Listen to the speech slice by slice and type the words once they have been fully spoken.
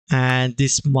and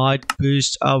this might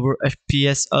boost our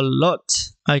FPS a lot.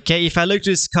 Okay, if I look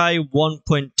to Sky,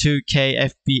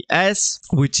 1.2k FPS,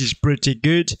 which is pretty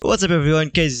good. What's up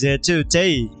everyone, Kaizes here.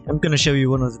 Today I'm gonna show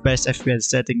you one of the best FPS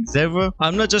settings ever.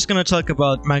 I'm not just gonna talk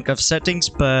about Minecraft settings,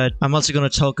 but I'm also gonna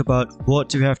talk about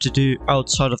what you have to do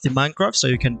outside of the Minecraft so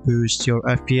you can boost your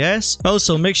FPS.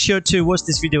 Also, make sure to watch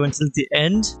this video until the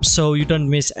end so you don't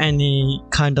miss any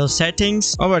kind of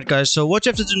settings. Alright guys, so what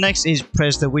you have to do next is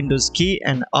press the Windows key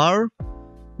and R,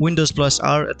 Windows plus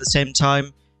R at the same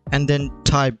time, and then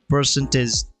type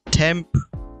 %temp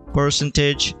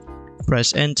 %,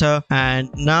 press enter, and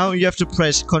now you have to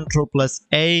press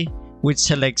Ctrl+A, which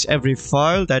selects every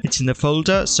file that it's in the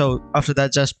folder. So after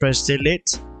that, just press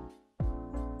delete.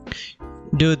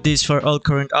 Do this for all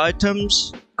current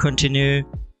items, continue,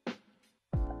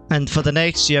 and for the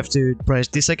next you have to press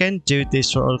this again, do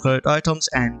this for all current items,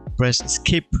 and press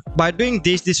skip. By doing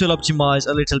this will optimize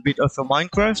a little bit of your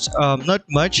Minecraft, not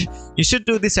much. You should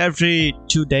do this every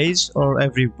 2 days or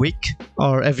every week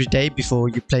or every day before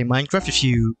you play Minecraft if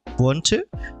you want to,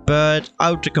 but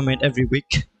I would recommend every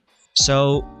week.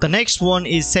 So the next one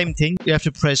is same thing. You have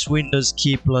to press Windows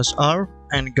key plus R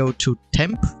and go to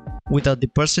temp without the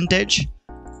 %.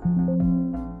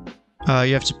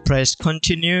 You have to press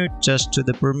continue just to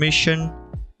the permission,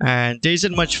 and there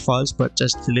isn't much files, but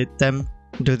just delete them.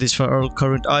 Do this for all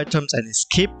current items and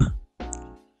skip.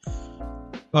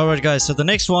 Alright guys, so the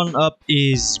next one up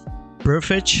is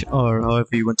perfect, or however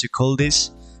you want to call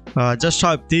this. Just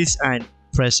type this and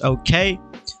press OK.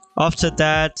 After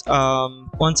that,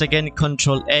 once again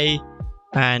Ctrl+A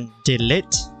and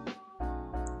delete.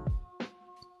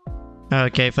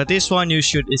 Okay, for this one you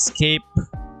should escape.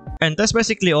 And that's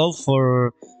basically all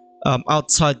for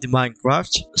outside the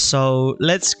Minecraft. So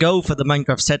let's go for the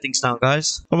Minecraft settings now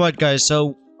guys. Alright guys,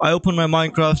 so I open my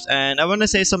Minecraft and I want to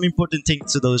say some important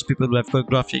things to those people who have got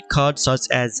graphic cards such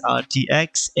as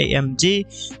RTX,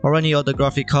 AMD or any other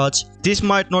graphic cards. This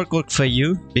might not work for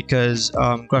you because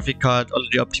graphic card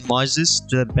already optimizes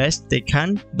to the best they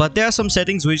can. But there are some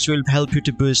settings which will help you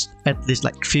to boost at least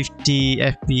like 50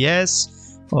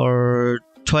 FPS or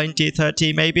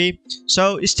 20-30 maybe.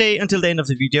 So stay until the end of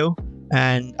the video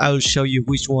and I will show you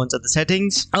which ones are the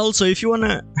settings. Also, if you want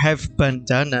to have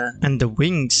bandana and the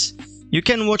wings, you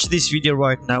can watch this video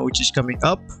right now which is coming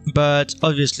up, but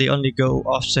obviously only go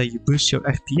after you boost your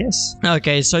FPS.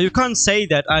 Okay, so you can't say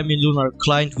that I'm in Lunar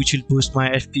Client which will boost my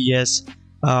FPS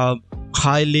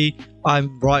highly.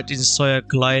 I'm right in Soya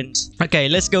Client. Okay,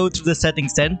 let's go through the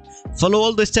settings then. Follow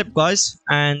all the steps guys,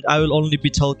 and I will only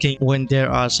be talking when there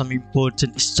are some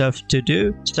important stuff to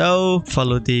do. So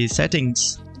follow the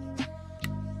settings.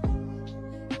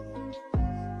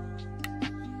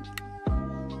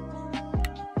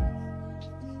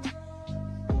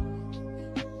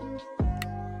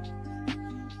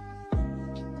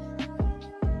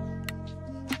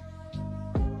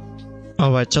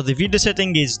 Alright, so the video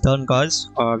setting is done guys.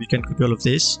 You can copy all of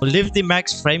this. Leave the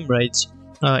max frame rate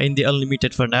in the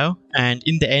unlimited for now, and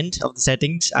in the end of the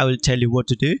settings I will tell you what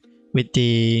to do with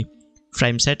the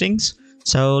frame settings.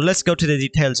 So let's go to the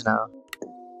details now.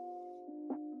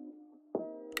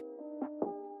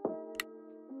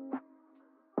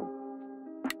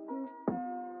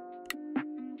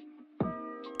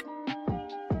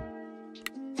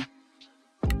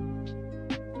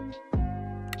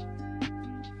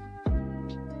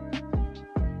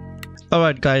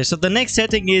 Alright guys, so the next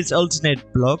setting is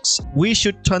alternate blocks. We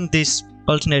should turn this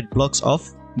alternate blocks off,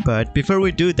 but before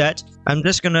we do that, I'm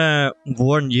just gonna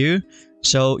warn you.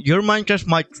 So your Minecraft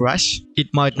might crash, it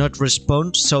might not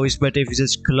respond, so it's better if you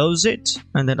just close it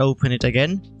and then open it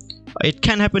again. It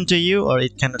can happen to you or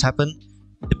it cannot happen,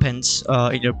 depends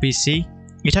in your PC.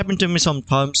 It happened to me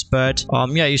sometimes, but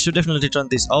yeah, you should definitely turn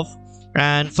this off.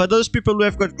 And for those people who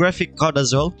have got graphic card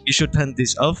as well, you should turn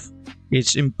this off.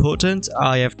 It's important.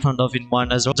 I have turned off in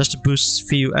mine as well just to boost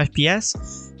few FPS.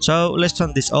 So let's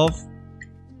turn this off.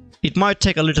 It might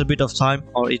take a little bit of time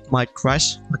or it might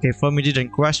crash. Okay, for me it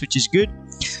didn't crash, which is good.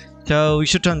 So we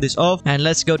should turn this off, and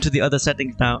let's go to the other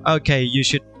settings now. Okay, you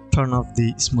should turn off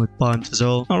the smooth bounce as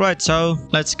well. Alright, so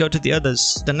let's go to the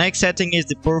others. The next setting is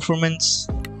the performance.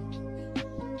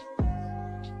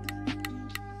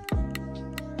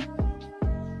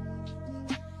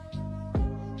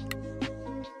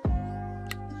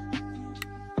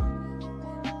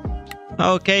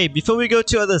 Okay, before we go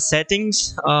to other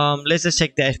settings, let's just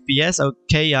check the FPS.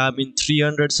 Okay, I'm in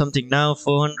 300 something now,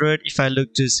 400. If I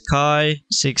look to Sky,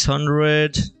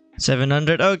 600,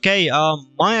 700. Okay,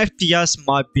 my FPS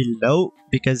might be low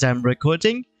because I'm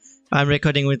recording, I'm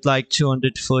recording with like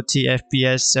 240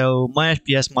 FPS, so my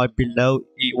FPS might be low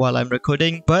while I'm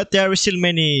recording, but there are still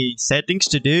many settings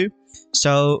to do.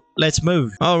 So let's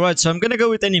move. Alright, so I'm gonna go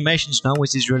with animations now,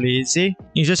 which is really easy.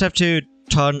 You just have to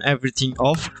turn everything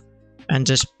off and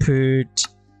just put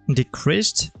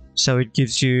decreased, so it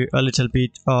gives you a little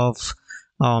bit of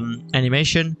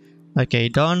animation. Okay,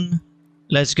 done.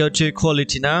 Let's go to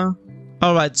quality now.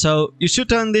 Alright, so you should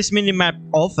turn this minimap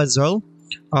off as well.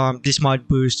 This might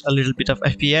boost a little bit of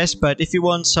FPS, but if you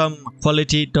want some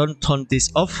quality, don't turn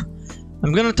this off.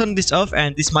 I'm gonna turn this off,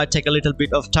 and this might take a little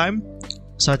bit of time,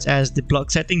 such as the block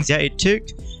settings. Yeah, it took.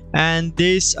 And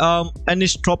this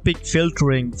anisotropic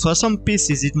filtering, for some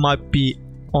PCs it might be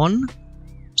on,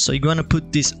 so you're gonna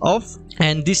put this off.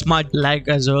 And this might lag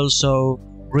as well, so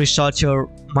restart your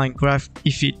Minecraft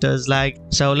if it does lag.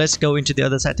 So let's go into the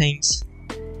other settings.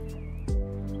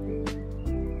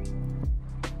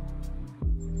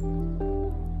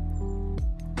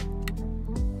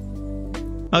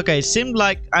 Okay, seemed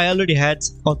like I already had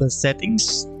other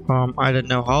settings. I don't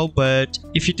know how, but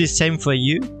if it is same for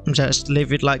you, just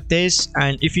leave it like this,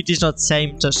 and if it is not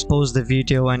same, just pause the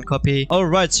video and copy.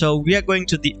 Alright, so we are going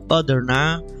to the other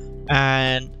now,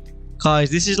 and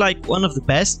guys, this is like one of the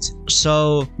best.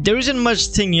 So there isn't much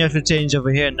thing you have to change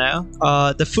over here now.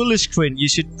 The full screen you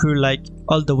should put like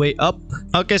all the way up.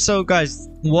 Okay, so guys,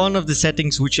 one of the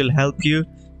settings which will help you,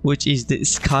 which is the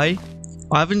sky.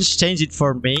 I haven't changed it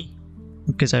for me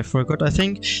because I forgot, I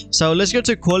think. So let's go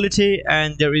to quality,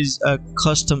 and there is a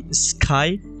custom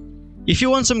sky. If you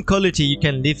want some quality, you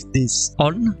can leave this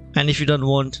on, and if you don't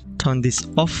want, turn this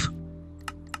off.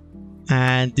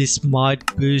 And this might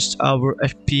boost our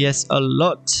FPS a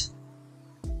lot.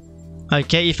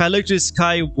 Okay, if I look to the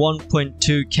sky,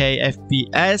 1.2k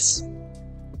FPS,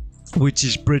 which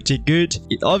is pretty good.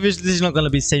 Obviously this is not going to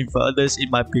be same for others, it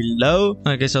might be low.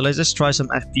 Okay, so let's just try some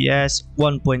FPS.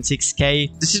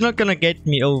 1.6k. This is not going to get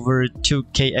me over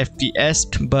 2k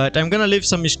FPS, but I'm going to leave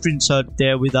some screenshot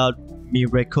there without me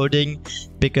recording,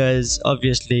 because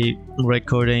obviously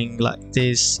recording like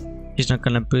this is not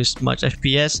going to boost much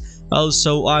FPS.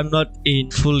 Also, I'm not in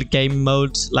full game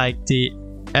mode like the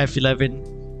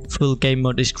F11 full game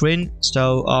mode screen,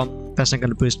 so that's not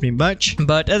gonna boost me much.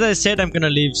 But as I said, I'm gonna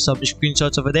leave some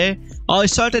screenshots over there. I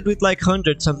started with like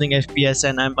 100 something FPS,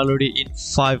 and I'm already in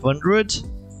 500.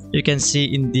 You can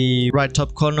see in the right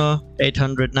top corner,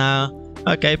 800 now.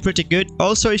 Okay, pretty good.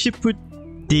 Also, if you put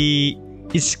the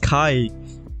sky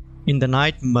in the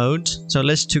night mode, so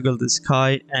let's toggle the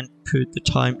sky and put the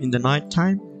time in the night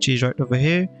time, which is right over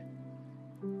here,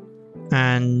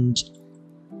 and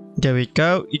there we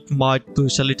go. It might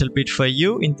boost a little bit for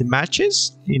you in the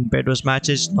matches, in bedwars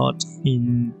matches, not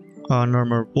in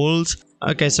normal worlds.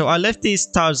 Okay, so I left the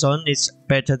stars on. It's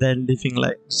better than leaving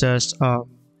like just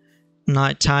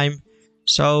nighttime.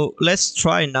 So let's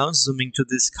try now zooming to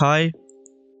the sky.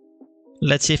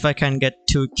 Let's see if I can get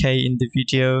 2k in the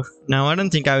video. Now, I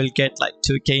don't think I will get like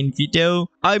 2k in video.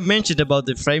 I mentioned about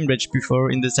the frame rate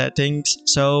before in the settings.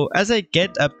 So as I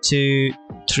get up to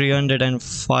 300 and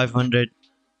 500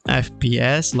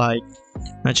 FPS, like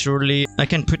naturally I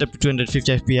can put up to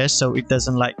 250 FPS, so it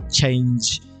doesn't like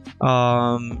change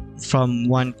from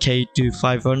 1k to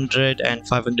 500 and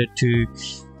 500 to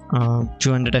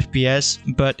 200 FPS.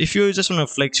 But if you just want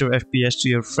to flex your FPS to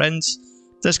your friends,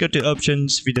 just go to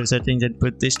options, video settings, and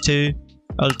put this to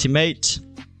ultimate,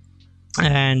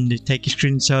 and take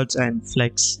screenshots and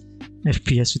flex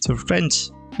FPS with your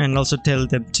friends, and also tell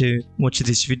them to watch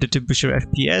this video to boost your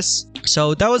FPS.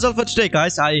 So that was all for today,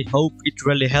 guys. I hope it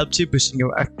really helped you boosting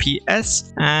your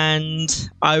FPS, and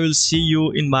I will see you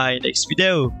in my next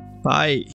video. Bye.